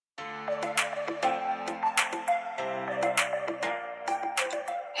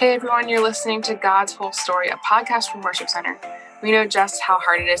Hey everyone, you're listening to God's Whole Story, a podcast from Worship Center. We know just how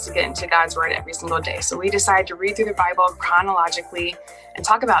hard it is to get into God's Word every single day, so we decided to read through the Bible chronologically and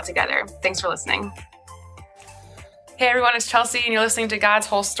talk about it together. Thanks for listening. Hey everyone, it's Chelsea, and you're listening to God's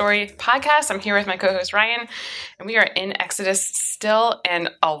Whole Story podcast. I'm here with my co-host Ryan, and we are in Exodus still, and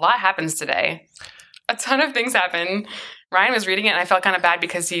a lot happens today. A ton of things happen. Ryan was reading it, and I felt kind of bad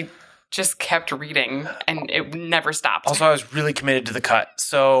because he just kept reading, and it never stopped. Also, I was really committed to the cut.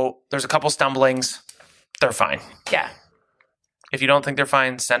 So there's a couple stumblings. They're fine. Yeah. If you don't think they're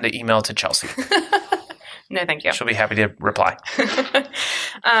fine, send an email to Chelsea. No, thank you. She'll be happy to reply.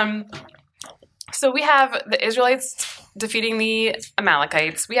 So we have the Israelites defeating the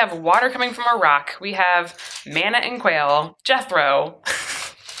Amalekites. We have water coming from a rock. We have manna and quail, Jethro.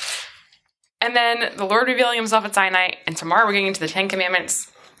 And then the Lord revealing himself at Sinai. And tomorrow we're getting into the Ten Commandments.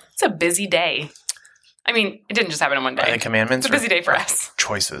 It's a busy day. I mean, it didn't just happen in one day. Are they commandments? It's a busy day for us.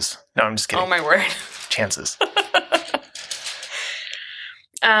 Choices. No, I'm just kidding. Oh, my word. Chances.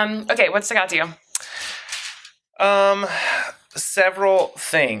 Okay, what stuck out to you? Several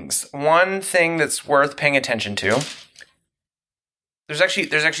things. One thing that's worth paying attention to. There's actually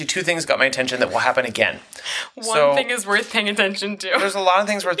two things that got my attention that will happen again. One thing is worth paying attention to. There's a lot of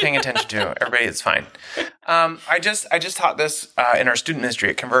things worth paying attention to. Everybody, it's fine. I just taught this in our student ministry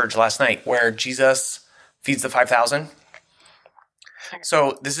at Converge last night, where Jesus feeds the 5,000.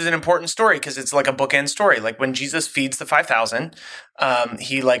 So this is an important story because it's like a bookend story. Like when Jesus feeds the 5,000,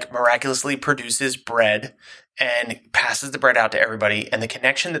 he like miraculously produces bread and passes the bread out to everybody. And the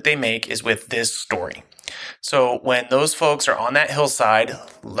connection that they make is with this story. So when those folks are on that hillside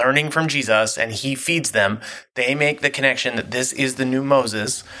learning from Jesus and he feeds them, they make the connection that this is the new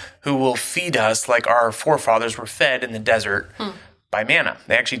Moses who will feed us like our forefathers were fed in the desert by manna.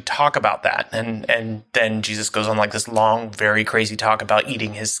 They actually talk about that. And then Jesus goes on like this long, very crazy talk about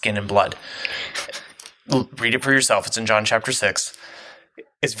eating his skin and blood. Read it for yourself. It's in John chapter 6.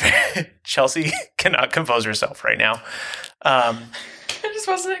 Chelsea cannot compose herself right now. I just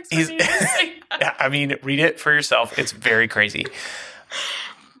wasn't expecting you to say that. Yeah, I mean, read it for yourself. It's very crazy.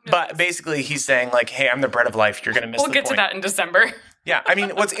 But basically, he's saying, like, hey, I'm the bread of life. You're going to miss the point. We'll get to that in December. Yeah, I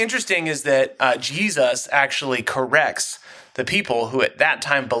mean, what's interesting is that Jesus actually corrects the people who at that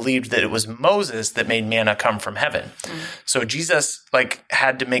time believed that it was Moses that made manna come from heaven. So Jesus, like,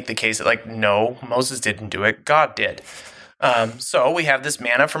 had to make the case that, like, no, Moses didn't do it. God did. So we have this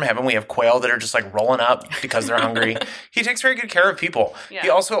manna from heaven. We have quail that are just like rolling up because they're hungry. He takes very good care of people. Yeah. He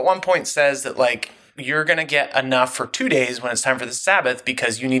also at one point says that like you're going to get enough for 2 days when it's time for the Sabbath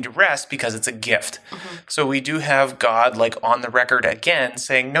because you need to rest because it's a gift. So we do have God like on the record again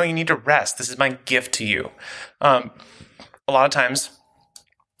saying, no, you need to rest. This is my gift to you. A lot of times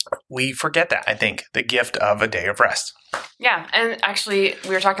we forget that, I think, the gift of a day of rest. Yeah, and actually, we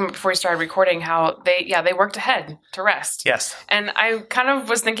were talking before we started recording how they worked ahead to rest. Yes. And I kind of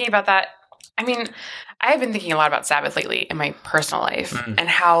was thinking about that. I mean, I have been thinking a lot about Sabbath lately in my personal life and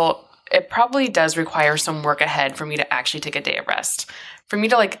how it probably does require some work ahead for me to actually take a day of rest. For me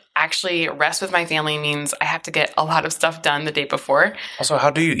to like actually rest with my family means I have to get a lot of stuff done the day before. Also, how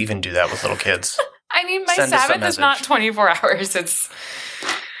do you even do that with little kids? I mean, my Sabbath is not 24 hours.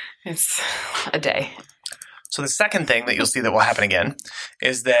 It's a day. So the second thing that you'll see that will happen again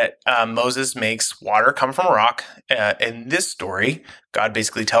is that Moses makes water come from a rock. In this story, God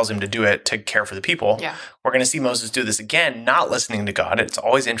basically tells him to do it to care for the people. Yeah. We're going to see Moses do this again, not listening to God. It's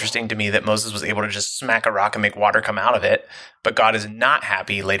always interesting to me that Moses was able to just smack a rock and make water come out of it, but God is not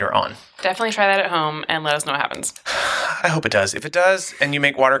happy later on. Definitely try that at home and let us know what happens. I hope it does. If it does, and you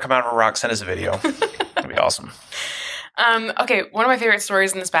make water come out of a rock, send us a video. That'd be awesome. Okay, one of my favorite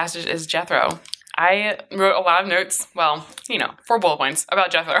stories in this passage is Jethro. I wrote a lot of notes, 4 bullet points about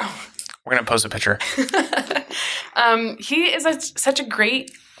Jethro. We're going to post a picture. He is such a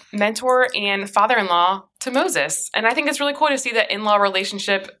great mentor and father-in-law to Moses. And I think it's really cool to see that in-law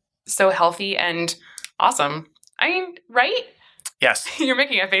relationship so healthy and awesome. I mean, right? Yes. You're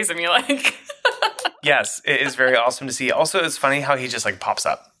making a face at me like... Yes, it is very awesome to see. Also, it's funny how he just like pops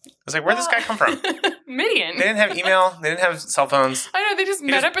up. It's like, where'd this guy come from? Midian. They didn't have email. They didn't have cell phones. I know. They just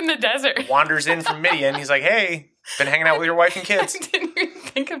met up in the desert. Wanders in from Midian. He's like, hey, been hanging out with your wife and kids. I didn't even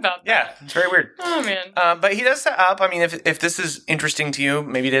think about that. Yeah, it's very weird. Oh, man. But he does set up, I mean, if this is interesting to you,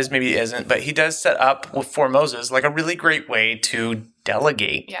 maybe it is, maybe it isn't, but he does set up for Moses like a really great way to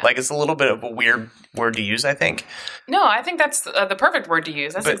delegate. Yeah. Like it's a little bit of a weird word to use, I think. No, I think that's the perfect word to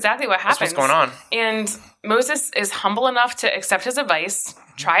use. That's exactly what happens. That's what's going on. And Moses is humble enough to accept his advice,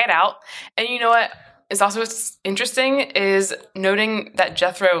 try it out. And you know what is also interesting is noting that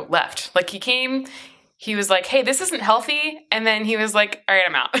Jethro left. Like he came, he was like, hey, this isn't healthy. And then he was like, all right,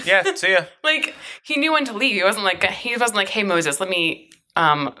 I'm out. Yeah, see ya. Like, he knew when to leave. He wasn't like, hey, Moses, let me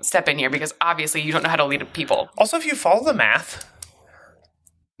step in here because obviously you don't know how to lead people. Also, if you follow the math,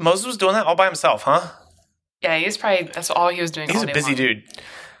 Moses was doing that all by himself, huh? Yeah, that's all he was doing. He's all a day busy long. dude.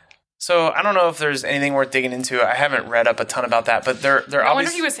 So I don't know if there's anything worth digging into. I haven't read up a ton about that, but they're I wonder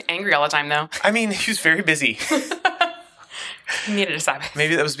if he was angry all the time, though. I mean, he was very busy. He needed a Sabbath.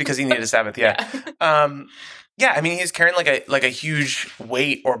 Maybe that was because he needed a Sabbath. Yeah. Yeah. I mean, he's carrying like a huge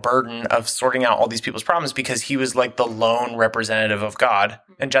weight or burden of sorting out all these people's problems because he was like the lone representative of God.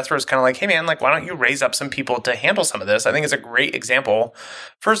 And Jethro was kind of like, hey man, like, why don't you raise up some people to handle some of this? I think it's a great example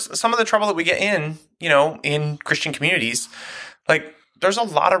for some of the trouble that we get in Christian communities. Like, there's a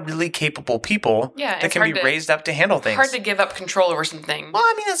lot of really capable people that can be raised up to handle things. Hard to give up control over something. Well,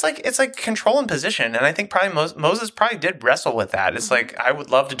 I mean, it's like control and position. And I think probably Moses probably did wrestle with that. It's like, I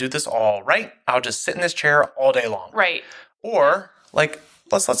would love to do this all right. I'll just sit in this chair all day long. Right. Or like,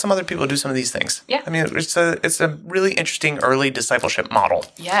 let's let some other people do some of these things. Yeah. I mean, it's a really interesting early discipleship model.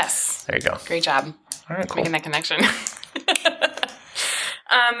 Yes. There you go. Great job. All right, cool. Making that connection.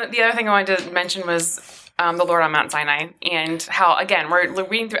 The other thing I wanted to mention was the Lord on Mount Sinai, and how, again, we're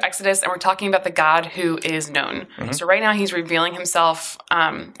reading through Exodus and we're talking about the God who is known. Mm-hmm. So right now he's revealing himself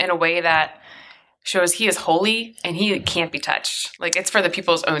in a way that shows he is holy and he can't be touched. Like, it's for the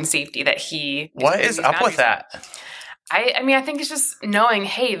people's own safety that he... What is up with that? I mean, I think it's just knowing,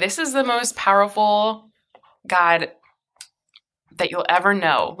 hey, this is the most powerful God that you'll ever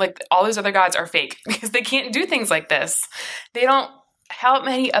know. Like, all those other gods are fake because they can't do things like this. They don't... How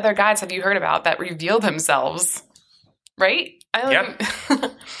many other gods have you heard about that reveal themselves? Right? I don't know. I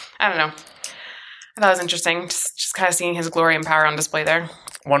thought it was interesting. Just kind of seeing his glory and power on display there.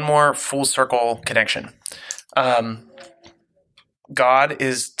 One more full circle connection. God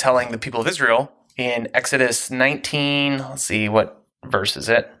is telling the people of Israel in Exodus 19, let's see, what verse is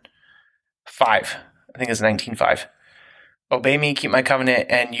it? 5. I think it's 19:5. Obey me, keep my covenant,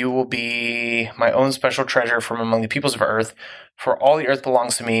 and you will be my own special treasure from among the peoples of earth. For all the earth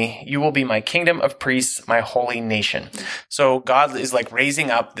belongs to me. You will be my kingdom of priests, my holy nation. So God is like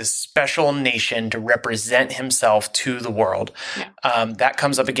raising up this special nation to represent himself to the world. Yeah. That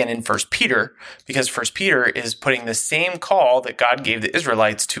comes up again in 1 Peter, because 1 Peter is putting the same call that God gave the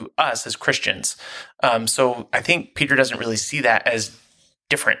Israelites to us as Christians. So I think Peter doesn't really see that as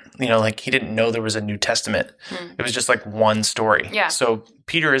different, like he didn't know there was a New Testament. It was just like one story. Yeah. So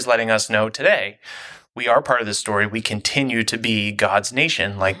Peter is letting us know today, we are part of this story. We continue to be God's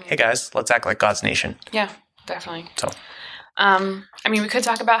nation. Like, hey guys, let's act like God's nation. Yeah, definitely. So, I mean, we could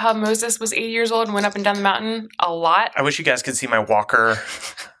talk about how Moses was 80 years old and went up and down the mountain a lot. I wish you guys could see my walker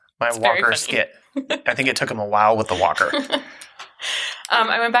skit. I think it took him a while with the walker.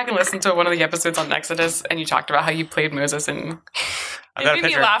 I went back and listened to one of the episodes on Exodus, and you talked about how you played Moses, and it made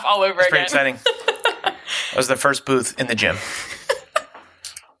me laugh all over again. Pretty exciting. That was the first booth in the gym.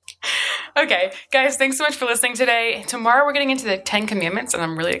 Okay, guys, thanks so much for listening today. Tomorrow we're getting into the 10 Commandments, and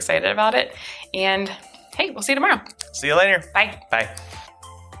I'm really excited about it. And hey, we'll see you tomorrow. See you later. Bye. Bye.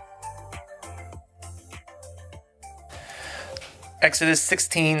 Exodus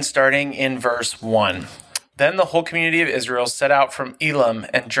 16, starting in verse 1. Then the whole community of Israel set out from Elim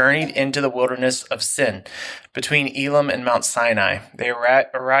and journeyed into the wilderness of Sin, between Elim and Mount Sinai. They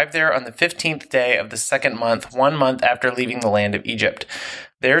arrived there on the 15th day of the second month, 1 month after leaving the land of Egypt.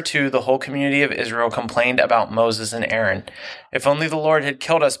 There, too, the whole community of Israel complained about Moses and Aaron. If only the Lord had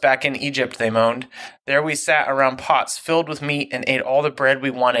killed us back in Egypt, they moaned. There we sat around pots filled with meat and ate all the bread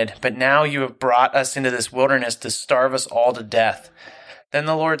we wanted, but now you have brought us into this wilderness to starve us all to death. Then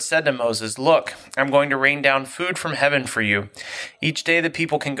the Lord said to Moses, Look, I'm going to rain down food from heaven for you. Each day the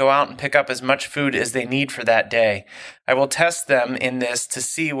people can go out and pick up as much food as they need for that day. I will test them in this to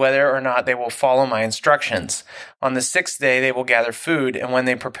see whether or not they will follow my instructions. On the 6th day they will gather food, and when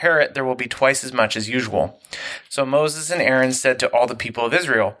they prepare it, there will be twice as much as usual. So Moses and Aaron said to all the people of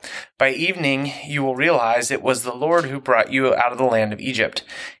Israel, By evening you will realize it was the Lord who brought you out of the land of Egypt.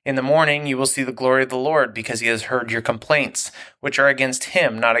 In the morning you will see the glory of the Lord, because he has heard your complaints, which are against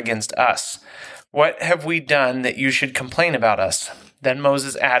him, not against us. What have we done that you should complain about us? Then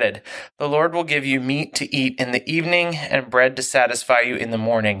Moses added, The Lord will give you meat to eat in the evening and bread to satisfy you in the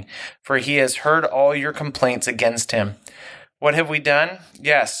morning, for he has heard all your complaints against him. What have we done?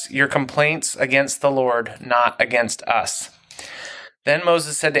 Yes, your complaints against the Lord, not against us. Then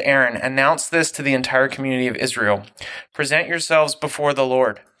Moses said to Aaron, Announce this to the entire community of Israel. Present yourselves before the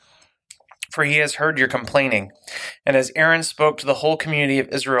Lord, for he has heard your complaining. And as Aaron spoke to the whole community of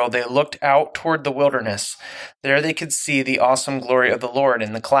Israel, they looked out toward the wilderness. There they could see the awesome glory of the Lord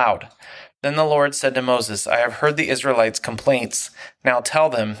in the cloud. Then the Lord said to Moses, I have heard the Israelites' complaints. Now tell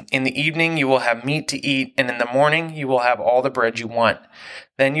them, in the evening you will have meat to eat, and in the morning you will have all the bread you want.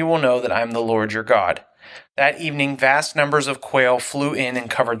 Then you will know that I am the Lord your God. That evening, vast numbers of quail flew in and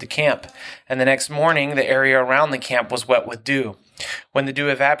covered the camp, and the next morning the area around the camp was wet with dew. When the dew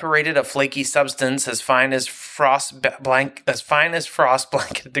evaporated, a flaky substance as fine as frost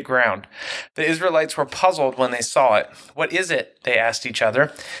blanketed the ground. The Israelites were puzzled when they saw it. What is it? They asked each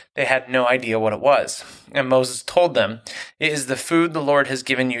other. They had no idea what it was. And Moses told them, It is the food the Lord has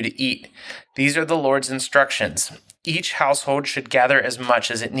given you to eat. These are the Lord's instructions. Each household should gather as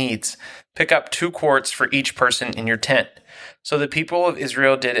much as it needs. Pick up 2 quarts for each person in your tent. So the people of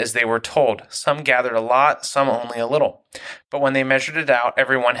Israel did as they were told. Some gathered a lot, some only a little. But when they measured it out,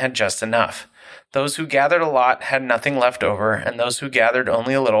 everyone had just enough. Those who gathered a lot had nothing left over, and those who gathered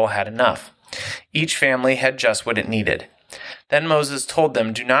only a little had enough. Each family had just what it needed. Then Moses told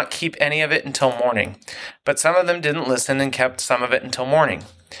them, Do not keep any of it until morning. But some of them didn't listen and kept some of it until morning.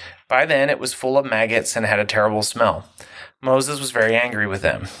 By then it was full of maggots and had a terrible smell. Moses was very angry with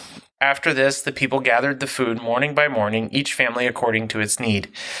them. After this, the people gathered the food morning by morning, each family according to its need.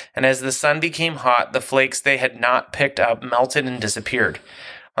 And as the sun became hot, the flakes they had not picked up melted and disappeared.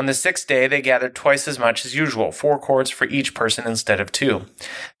 On the 6th day, they gathered twice as much as usual, 4 quarts for each person instead of 2.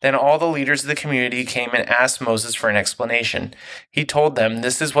 Then all the leaders of the community came and asked Moses for an explanation. He told them,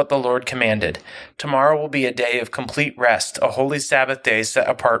 This is what the Lord commanded. Tomorrow will be a day of complete rest, a holy Sabbath day set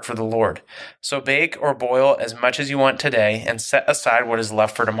apart for the Lord. So bake or boil as much as you want today, and set aside what is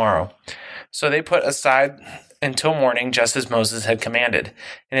left for tomorrow. So they put aside until morning, just as Moses had commanded.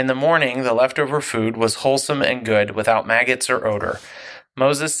 And in the morning, the leftover food was wholesome and good, without maggots or odor.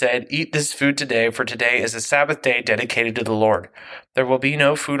 Moses said, Eat this food today, for today is a Sabbath day dedicated to the Lord. There will be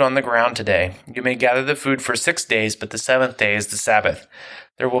no food on the ground today. You may gather the food for 6 days, but the 7th day is the Sabbath.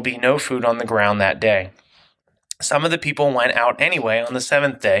 There will be no food on the ground that day. Some of the people went out anyway on the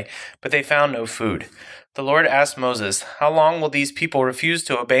 7th day, but they found no food. The Lord asked Moses, How long will these people refuse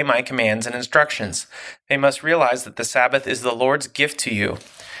to obey my commands and instructions? They must realize that the Sabbath is the Lord's gift to you.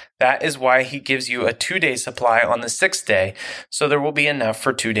 That is why he gives you a 2-day supply on the 6th day, so there will be enough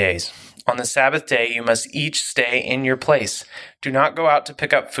for 2 days. On the Sabbath day, you must each stay in your place. Do not go out to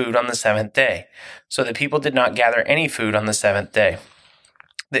pick up food on the 7th day. So the people did not gather any food on the 7th day.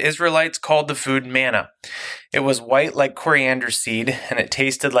 The Israelites called the food manna. It was white like coriander seed, and it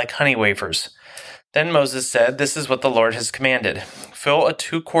tasted like honey wafers. Then Moses said, This is what the Lord has commanded. Fill a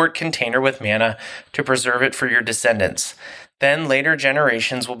 2-quart container with manna to preserve it for your descendants. Then later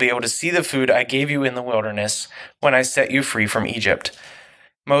generations will be able to see the food I gave you in the wilderness when I set you free from Egypt.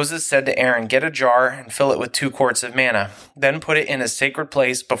 Moses said to Aaron, Get a jar and fill it with 2 quarts of manna. Then put it in a sacred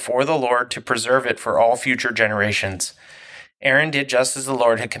place before the Lord to preserve it for all future generations. Aaron did just as the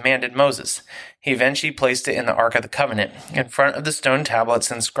Lord had commanded Moses. He eventually placed it in the Ark of the Covenant, in front of the stone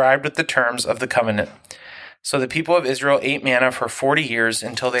tablets inscribed with the terms of the covenant. So the people of Israel ate manna for 40 years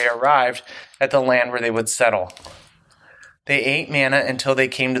until they arrived at the land where they would settle. They ate manna until they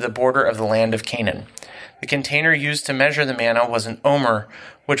came to the border of the land of Canaan. The container used to measure the manna was an omer,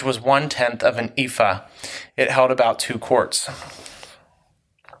 which was 1/10 of an ephah. It held about 2 quarts.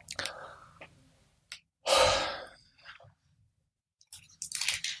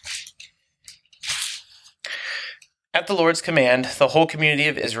 At the Lord's command, the whole community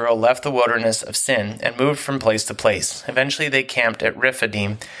of Israel left the wilderness of Sin and moved from place to place. Eventually they camped at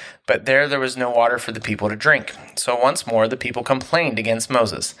Rephidim, but there was no water for the people to drink. So once more the people complained against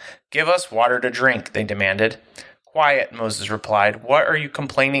Moses. Give us water to drink, they demanded. Quiet, Moses replied. What are you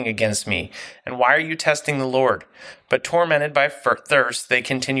complaining against me? And why are you testing the Lord? But tormented by thirst, they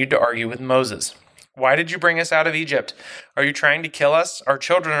continued to argue with Moses. Why did you bring us out of Egypt? Are you trying to kill us, our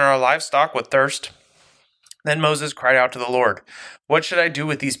children and our livestock with thirst? Then Moses cried out to the Lord, What should I do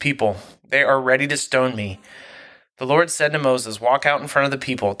with these people? They are ready to stone me. The Lord said to Moses, Walk out in front of the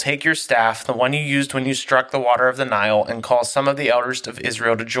people, take your staff, the one you used when you struck the water of the Nile, and call some of the elders of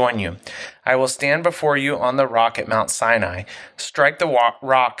Israel to join you. I will stand before you on the rock at Mount Sinai. Strike the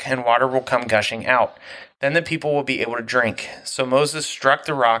rock, and water will come gushing out. Then the people will be able to drink. So Moses struck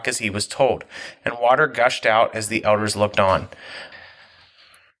the rock as he was told, and water gushed out as the elders looked on.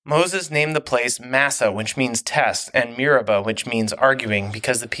 Moses named the place Massah, which means test, and Meribah, which means arguing,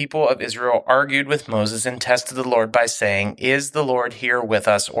 because the people of Israel argued with Moses and tested the Lord by saying, Is the Lord here with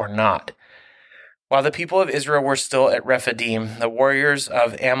us or not? While the people of Israel were still at Rephidim, the warriors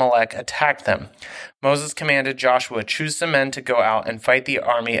of Amalek attacked them. Moses commanded Joshua, Choose some men to go out and fight the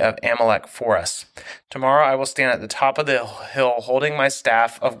army of Amalek for us. Tomorrow I will stand at the top of the hill holding my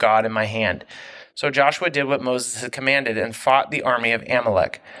staff of God in my hand. So Joshua did what Moses had commanded and fought the army of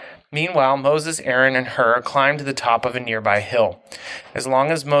Amalek. Meanwhile, Moses, Aaron, and Hur climbed to the top of a nearby hill. As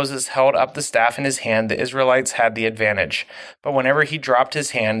long as Moses held up the staff in his hand, the Israelites had the advantage. But whenever he dropped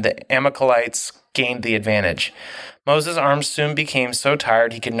his hand, the Amalekites gained the advantage. Moses' arms soon became so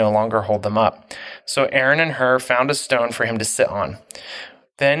tired he could no longer hold them up. So Aaron and Hur found a stone for him to sit on.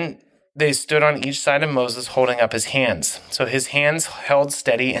 Then they stood on each side of Moses, holding up his hands. So his hands held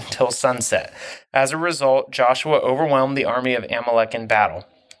steady until sunset. As a result, Joshua overwhelmed the army of Amalek in battle.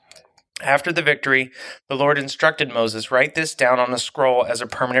 After the victory, the Lord instructed Moses, "Write this down on a scroll as a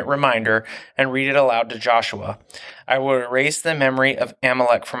permanent reminder and read it aloud to Joshua. I will erase the memory of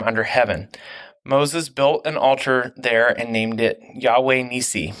Amalek from under heaven." Moses built an altar there and named it Yahweh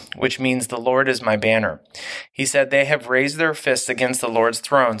Nisi, which means the Lord is my banner. He said, "They have raised their fists against the Lord's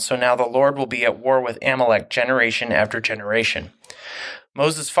throne, so now the Lord will be at war with Amalek generation after generation."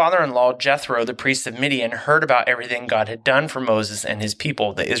 Moses' father-in-law, Jethro, the priest of Midian, heard about everything God had done for Moses and his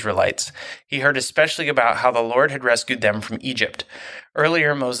people, the Israelites. He heard especially about how the Lord had rescued them from Egypt.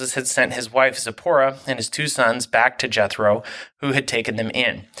 Earlier, Moses had sent his wife Zipporah and his 2 sons back to Jethro, who had taken them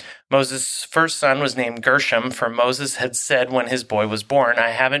in. Moses' first son was named Gershom, for Moses had said when his boy was born, I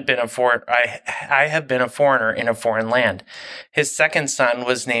have been a foreigner in a foreign land. His second son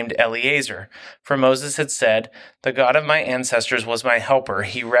was named Eleazar, for Moses had said, the God of my ancestors was my helper.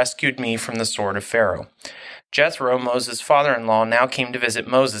 He rescued me from the sword of Pharaoh. Jethro, Moses' father-in-law, now came to visit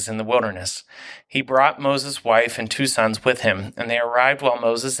Moses in the wilderness. He brought Moses' wife and 2 sons with him, and they arrived while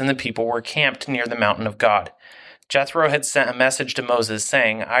Moses and the people were camped near the mountain of God. Jethro had sent a message to Moses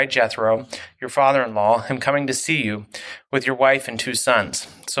saying, I, Jethro, your father-in-law, am coming to see you with your wife and 2 sons.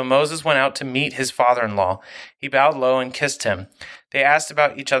 So Moses went out to meet his father-in-law. He bowed low and kissed him. They asked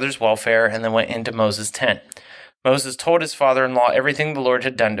about each other's welfare and then went into Moses' tent. Moses told his father-in-law everything the Lord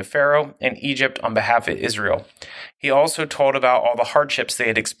had done to Pharaoh and Egypt on behalf of Israel. He also told about all the hardships they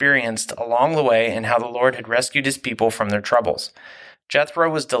had experienced along the way and how the Lord had rescued his people from their troubles. Jethro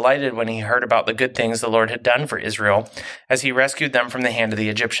was delighted when he heard about the good things the Lord had done for Israel, as he rescued them from the hand of the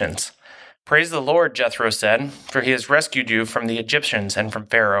Egyptians. Praise the Lord, Jethro said, for he has rescued you from the Egyptians and from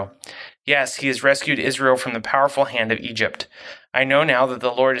Pharaoh. Yes, he has rescued Israel from the powerful hand of Egypt. I know now that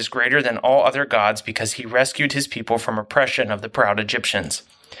the Lord is greater than all other gods because he rescued his people from oppression of the proud Egyptians.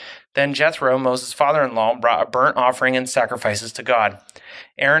 Then Jethro, Moses' father-in-law, brought a burnt offering and sacrifices to God.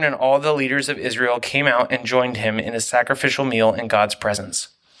 Aaron and all the leaders of Israel came out and joined him in a sacrificial meal in God's presence.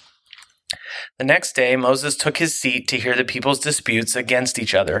 The next day, Moses took his seat to hear the people's disputes against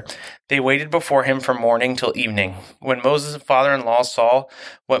each other. They waited before him from morning till evening. When Moses' father-in-law saw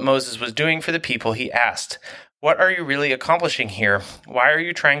what Moses was doing for the people, he asked, What are you really accomplishing here? Why are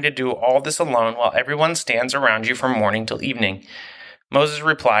you trying to do all this alone while everyone stands around you from morning till evening? Moses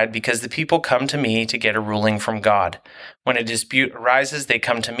replied, Because the people come to me to get a ruling from God. When a dispute arises, they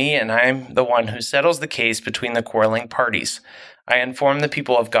come to me, and I am the one who settles the case between the quarreling parties. I inform the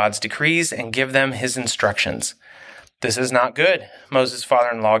people of God's decrees and give them his instructions. This is not good, Moses'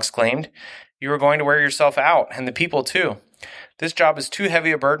 father-in-law exclaimed. You are going to wear yourself out, and the people too. This job is too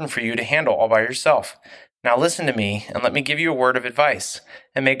heavy a burden for you to handle all by yourself. Now listen to me, and let me give you a word of advice,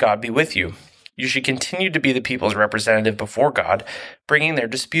 and may God be with you. You should continue to be the people's representative before God, bringing their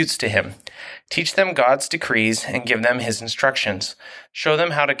disputes to him. Teach them God's decrees and give them his instructions. Show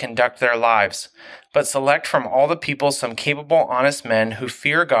them how to conduct their lives. But select from all the people some capable, honest men who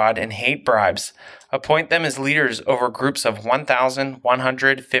fear God and hate bribes. Appoint them as leaders over groups of 1,000,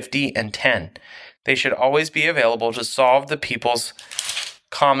 150, and 10. They should always be available to solve the people's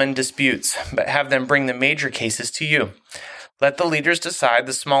common disputes, but have them bring the major cases to you. Let the leaders decide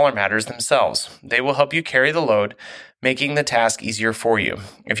the smaller matters themselves. They will help you carry the load, making the task easier for you.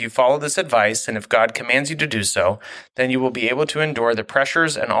 If you follow this advice, and if God commands you to do so, then you will be able to endure the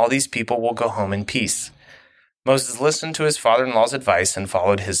pressures, and all these people will go home in peace. Moses listened to his father-in-law's advice and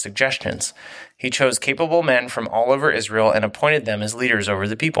followed his suggestions. He chose capable men from all over Israel and appointed them as leaders over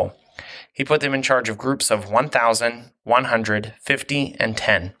the people. He put them in charge of groups of 1,000, 100, 50, and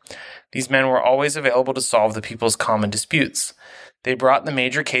 10. These men were always available to solve the people's common disputes. They brought the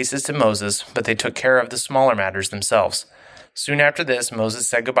major cases to Moses, but they took care of the smaller matters themselves. Soon after this, Moses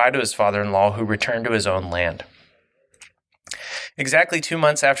said goodbye to his father-in-law, who returned to his own land. Exactly 2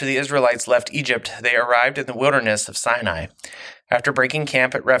 months after the Israelites left Egypt, they arrived in the wilderness of Sinai. After breaking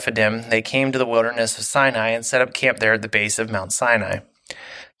camp at Rephidim, they came to the wilderness of Sinai and set up camp there at the base of Mount Sinai.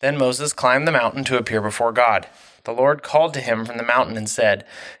 Then Moses climbed the mountain to appear before God. The Lord called to him from the mountain and said,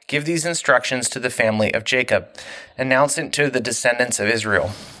 Give these instructions to the family of Jacob. Announce it to the descendants of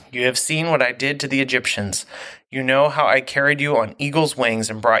Israel. You have seen what I did to the Egyptians. You know how I carried you on eagle's wings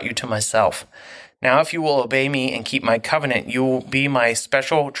and brought you to myself. Now if you will obey me and keep my covenant, you will be my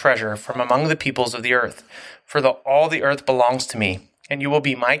special treasure from among the peoples of the earth, for all the earth belongs to me, and you will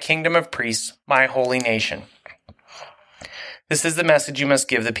be my kingdom of priests, my holy nation. This is the message you must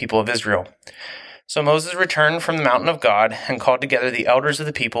give the people of Israel. So Moses returned from the mountain of God and called together the elders of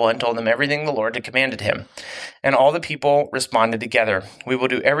the people and told them everything the Lord had commanded him. And all the people responded together, "We will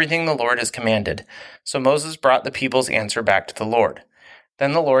do everything the Lord has commanded." So Moses brought the people's answer back to the Lord.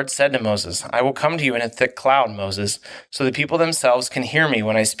 Then the Lord said to Moses, "I will come to you in a thick cloud, Moses, so the people themselves can hear me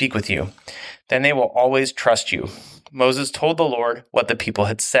when I speak with you. Then they will always trust you." Moses told the Lord what the people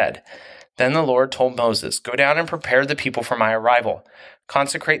had said. Then the Lord told Moses, "Go down and prepare the people for my arrival.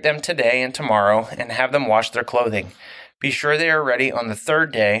 Consecrate them today and tomorrow, and have them wash their clothing. Be sure they are ready on the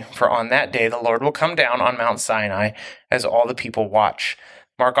third day, for on that day the Lord will come down on Mount Sinai as all the people watch.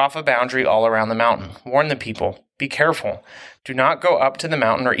 Mark off a boundary all around the mountain. Warn the people. Be careful. Do not go up to the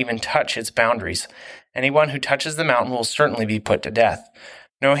mountain or even touch its boundaries. Anyone who touches the mountain will certainly be put to death.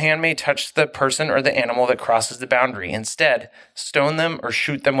 No hand may touch the person or the animal that crosses the boundary. Instead, stone them or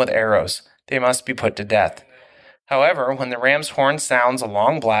shoot them with arrows. They must be put to death. However, when the ram's horn sounds a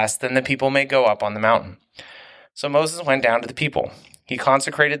long blast, then the people may go up on the mountain." So Moses went down to the people. He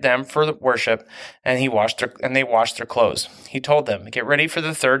consecrated them for worship, and they washed their clothes. He told them, "Get ready for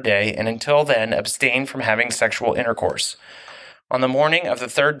the third day, and until then abstain from having sexual intercourse." On the morning of the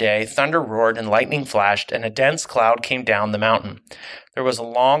third day, thunder roared and lightning flashed, and a dense cloud came down the mountain. There was a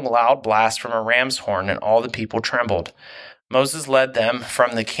long, loud blast from a ram's horn, and all the people trembled. Moses led them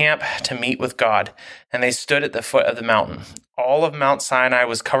from the camp to meet with God, and they stood at the foot of the mountain. All of Mount Sinai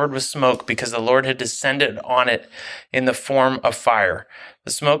was covered with smoke because the Lord had descended on it in the form of fire.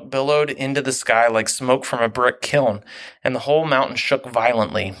 The smoke billowed into the sky like smoke from a brick kiln, and the whole mountain shook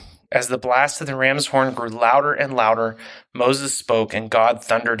violently. As the blast of the ram's horn grew louder and louder, Moses spoke, and God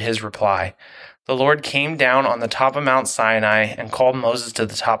thundered his reply. The Lord came down on the top of Mount Sinai and called Moses to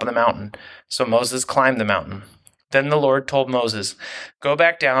the top of the mountain. So Moses climbed the mountain. Then the Lord told Moses, "Go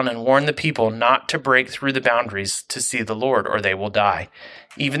back down and warn the people not to break through the boundaries to see the Lord, or they will die.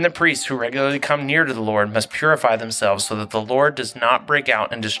 Even the priests who regularly come near to the Lord must purify themselves so that the Lord does not break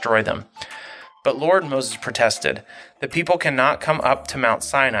out and destroy them." "But Lord," Moses protested, "the people cannot come up to Mount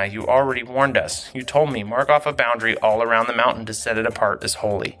Sinai. You already warned us. You told me, mark off a boundary all around the mountain to set it apart as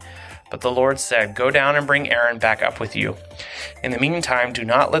holy." But the Lord said, "Go down and bring Aaron back up with you. In the meantime, do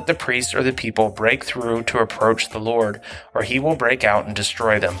not let the priests or the people break through to approach the Lord, or he will break out and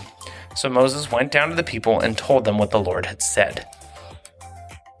destroy them." So Moses went down to the people and told them what the Lord had said.